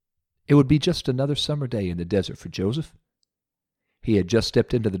It would be just another summer day in the desert for Joseph. He had just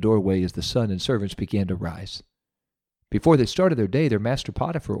stepped into the doorway as the sun and servants began to rise. Before they started their day, their master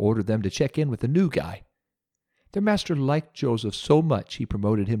Potiphar ordered them to check in with a new guy. Their master liked Joseph so much he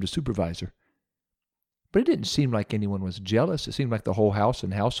promoted him to supervisor. But it didn't seem like anyone was jealous. It seemed like the whole house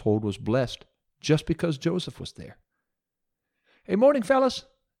and household was blessed just because Joseph was there. "Hey, morning, fellas,"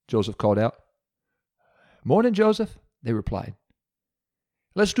 Joseph called out. "Morning, Joseph," they replied.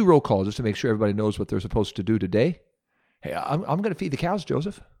 "Let's do roll call just to make sure everybody knows what they're supposed to do today. Hey, I'm going to feed the cows,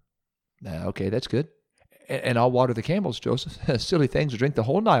 Joseph." "Okay, that's good. And I'll water the camels, Joseph. Silly things would drink the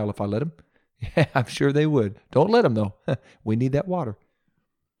whole Nile if I let them." "Yeah, I'm sure they would. Don't let them, though. We need that water."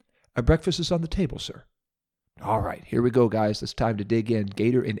 "Our breakfast is on the table, sir." "All right, here we go, guys. It's time to dig in.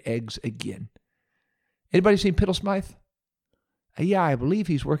 Gator and eggs again. Anybody seen Piddle Smythe?" "Yeah, I believe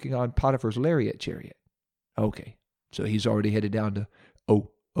he's working on Potiphar's lariat chariot." "Okay, so he's already headed down to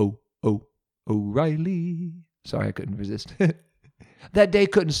O'Reilly." Sorry, I couldn't resist. That day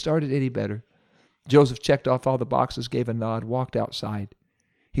couldn't start it any better. Joseph checked off all the boxes, gave a nod, walked outside.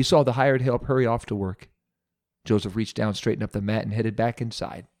 He saw the hired help hurry off to work. Joseph reached down, straightened up the mat, and headed back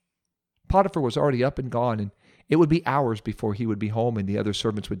inside. Potiphar was already up and gone, and it would be hours before he would be home and the other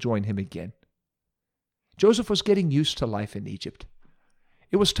servants would join him again. Joseph was getting used to life in Egypt.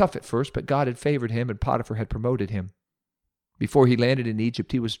 It was tough at first, but God had favored him and Potiphar had promoted him. Before he landed in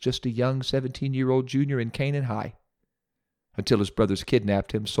Egypt, he was just a young 17-year-old junior in Canaan High, until his brothers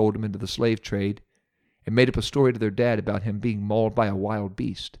kidnapped him, sold him into the slave trade, and made up a story to their dad about him being mauled by a wild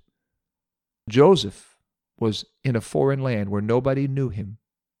beast. Joseph was in a foreign land where nobody knew him,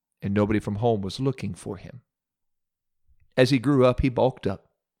 and nobody from home was looking for him. As he grew up, he bulked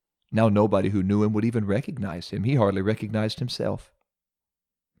up. Now nobody who knew him would even recognize him. He hardly recognized himself.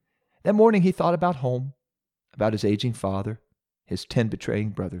 That morning he thought about home, about his aging father, his 10 betraying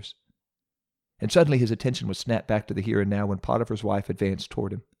brothers. And suddenly his attention was snapped back to the here and now when Potiphar's wife advanced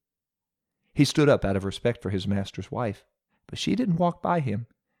toward him. He stood up out of respect for his master's wife, but she didn't walk by him.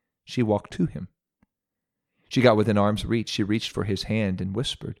 She walked to him. She got within arm's reach. She reached for his hand and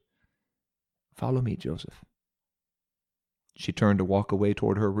whispered, "Follow me, Joseph." She turned to walk away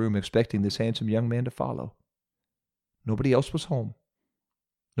toward her room, expecting this handsome young man to follow. Nobody else was home.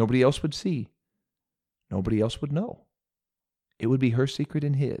 Nobody else would see. Nobody else would know. It would be her secret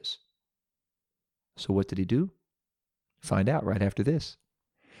and his. So what did he do? Find out right after this.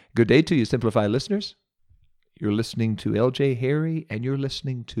 Good day to you, Simplify listeners. You're listening to L.J. Harry, and you're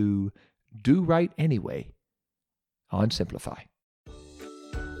listening to Do Right Anyway on Simplify.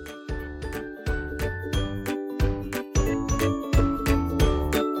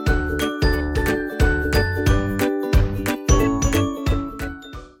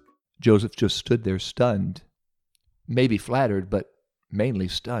 Joseph just stood there stunned, maybe flattered, but mainly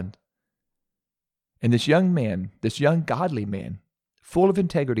stunned. And this young man, this young godly man, full of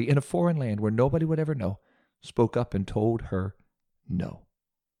integrity in a foreign land where nobody would ever know, spoke up and told her no.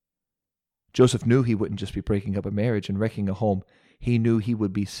 Joseph knew he wouldn't just be breaking up a marriage and wrecking a home. He knew he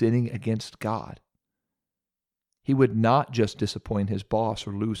would be sinning against God. He would not just disappoint his boss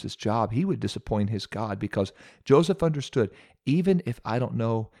or lose his job. He would disappoint his God, because Joseph understood, even if I don't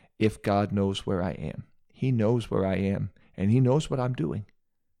know if God knows where I am, He knows where I am, and He knows what I'm doing.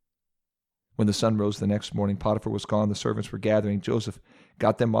 When the sun rose the next morning, Potiphar was gone. The servants were gathering. Joseph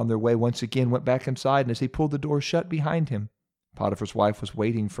got them on their way once again, went back inside, and as he pulled the door shut behind him, Potiphar's wife was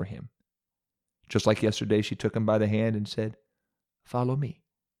waiting for him. Just like yesterday, she took him by the hand and said, "Follow me."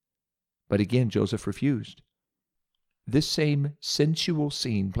 But again, Joseph refused. This same sensual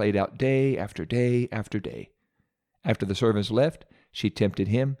scene played out day after day after day. After the servants left, she tempted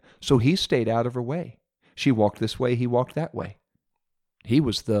him, so he stayed out of her way. She walked this way, he walked that way. He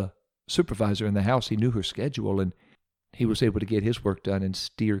was the supervisor in the house. He knew her schedule, and he was able to get his work done and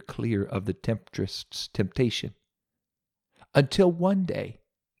steer clear of the temptress's temptation. Until one day,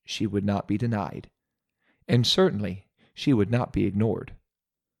 she would not be denied, and certainly she would not be ignored.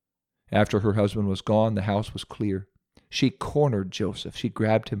 After her husband was gone, the house was clear. She cornered Joseph. She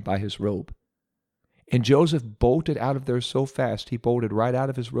grabbed him by his robe. And Joseph bolted out of there so fast, he bolted right out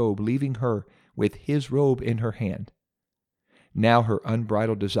of his robe, leaving her with his robe in her hand. Now her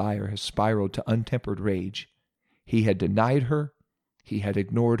unbridled desire has spiraled to untempered rage. He had denied her. He had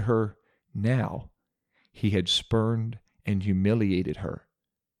ignored her. Now he had spurned and humiliated her,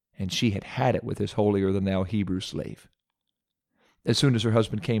 and she had had it with this holier-than-thou Hebrew slave. As soon as her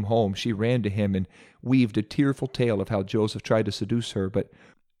husband came home, she ran to him and weaved a tearful tale of how Joseph tried to seduce her, but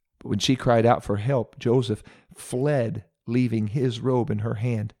when she cried out for help, Joseph fled, leaving his robe in her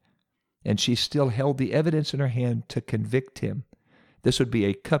hand. And she still held the evidence in her hand to convict him, This would be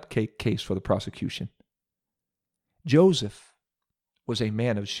a cupcake case for the prosecution. Joseph was a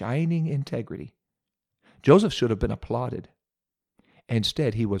man of shining integrity. Joseph should have been applauded.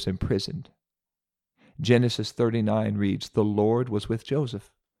 Instead, he was imprisoned. Genesis 39 reads, "The Lord was with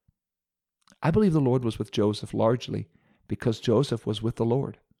Joseph." I believe the Lord was with Joseph largely because Joseph was with the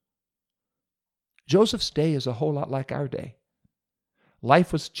Lord. Joseph's day is a whole lot like our day.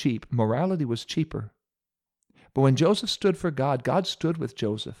 Life was cheap. Morality was cheaper. But when Joseph stood for God, God stood with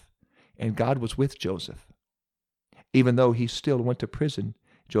Joseph, and God was with Joseph. Even though he still went to prison,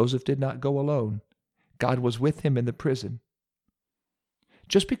 Joseph did not go alone. God was with him in the prison.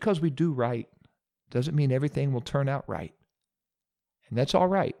 Just because we do right doesn't mean everything will turn out right. And that's all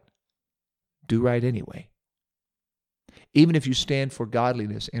right. Do right anyway. Even if you stand for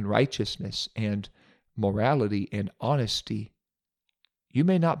godliness and righteousness and morality and honesty, you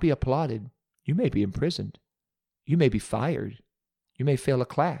may not be applauded. You may be imprisoned. You may be fired. You may fail a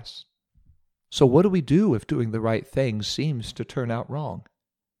class. So what do we do if doing the right thing seems to turn out wrong?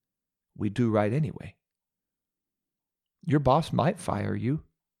 We do right anyway. Your boss might fire you.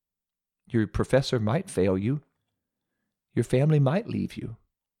 Your professor might fail you. Your family might leave you.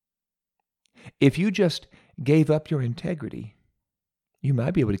 If you just gave up your integrity, you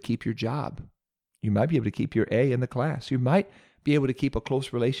might be able to keep your job. You might be able to keep your A in the class. You might be able to keep a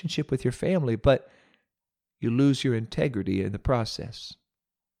close relationship with your family, but you lose your integrity in the process.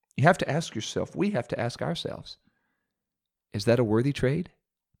 You have to ask yourself, we have to ask ourselves, is that a worthy trade?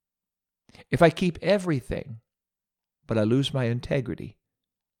 If I keep everything, but I lose my integrity,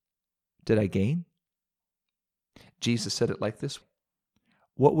 did I gain? Jesus said it like this: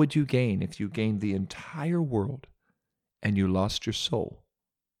 what would you gain if you gained the entire world and you lost your soul?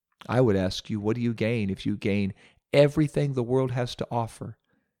 I would ask you, what do you gain if you gain everything the world has to offer,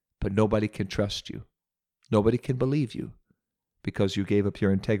 but nobody can trust you? Nobody can believe you because you gave up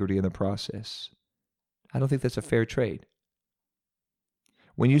your integrity in the process. I don't think that's a fair trade.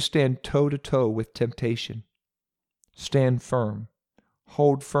 When you stand toe-to-toe with temptation, stand firm.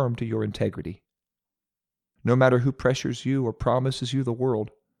 Hold firm to your integrity. No matter who pressures you or promises you the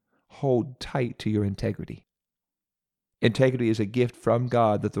world, hold tight to your integrity. Integrity is a gift from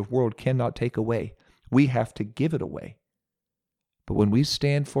God that the world cannot take away. We have to give it away. But when we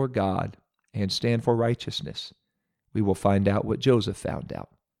stand for God and stand for righteousness, we will find out what Joseph found out.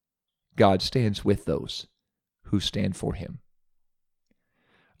 God stands with those who stand for him.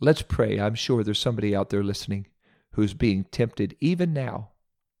 Let's pray. I'm sure there's somebody out there listening who's being tempted even now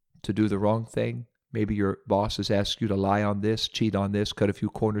to do the wrong thing. Maybe your boss has asked you to lie on this, cheat on this, cut a few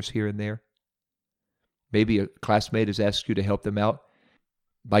corners here and there. Maybe a classmate has asked you to help them out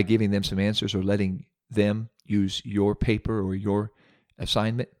by giving them some answers or letting them use your paper or your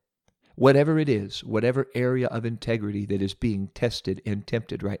assignment. Whatever it is, whatever area of integrity that is being tested and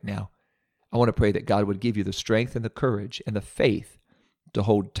tempted right now, I want to pray that God would give you the strength and the courage and the faith to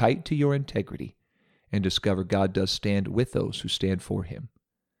hold tight to your integrity and discover God does stand with those who stand for him.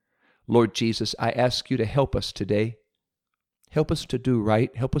 Lord Jesus, I ask you to help us today. Help us to do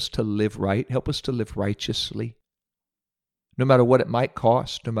right. Help us to live right. Help us to live righteously. No matter what it might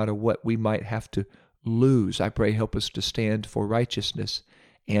cost, no matter what we might have to lose, I pray help us to stand for righteousness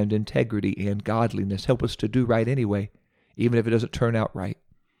and integrity and godliness. Help us to do right anyway, even if it doesn't turn out right.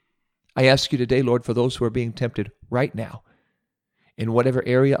 I ask you today, Lord, for those who are being tempted right now, in whatever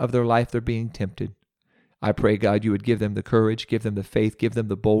area of their life they're being tempted, I pray, God, you would give them the courage, give them the faith, give them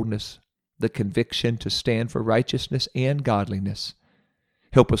the boldness, the conviction to stand for righteousness and godliness.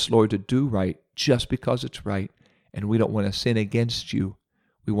 Help us, Lord, to do right just because it's right, and we don't want to sin against you.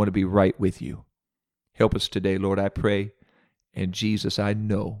 We want to be right with you. Help us today, Lord, I pray. And Jesus, I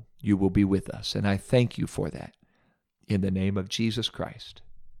know you will be with us, and I thank you for that. In the name of Jesus Christ,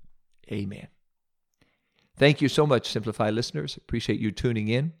 amen. Thank you so much, Simplify listeners. Appreciate you tuning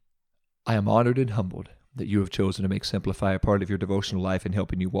in. I am honored and humbled that you have chosen to make Simplify a part of your devotional life and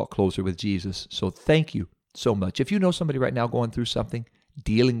helping you walk closer with Jesus. So thank you so much. If you know somebody right now going through something,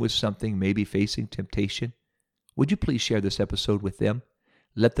 dealing with something, maybe facing temptation, would you please share this episode with them?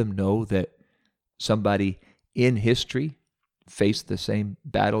 Let them know that somebody in history faced the same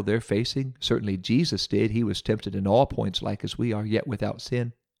battle they're facing. Certainly Jesus did. He was tempted in all points like as we are, yet without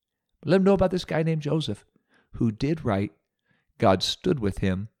sin. But let them know about this guy named Joseph who did right. God stood with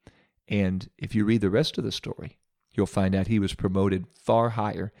him. And if you read the rest of the story, you'll find out he was promoted far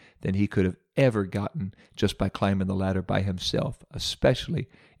higher than he could have ever gotten just by climbing the ladder by himself, especially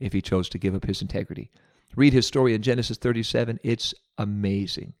if he chose to give up his integrity. Read his story in Genesis 37. It's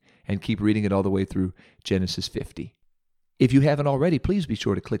amazing. And keep reading it all the way through Genesis 50. If you haven't already, please be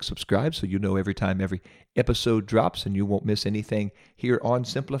sure to click subscribe so you know every time every episode drops and you won't miss anything here on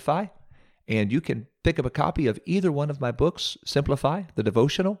Simplify. And you can pick up a copy of either one of my books, Simplify, the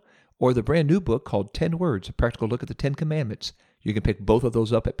devotional, or the brand new book called 10 Words, A Practical Look at the 10 Commandments. You can pick both of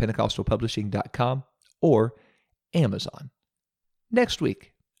those up at pentecostalpublishing.com or Amazon. Next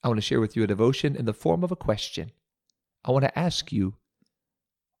week, I want to share with you a devotion in the form of a question. I want to ask you,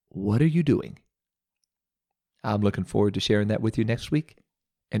 what are you doing? I'm looking forward to sharing that with you next week,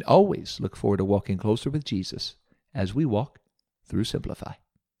 and always look forward to walking closer with Jesus as we walk through Simplify.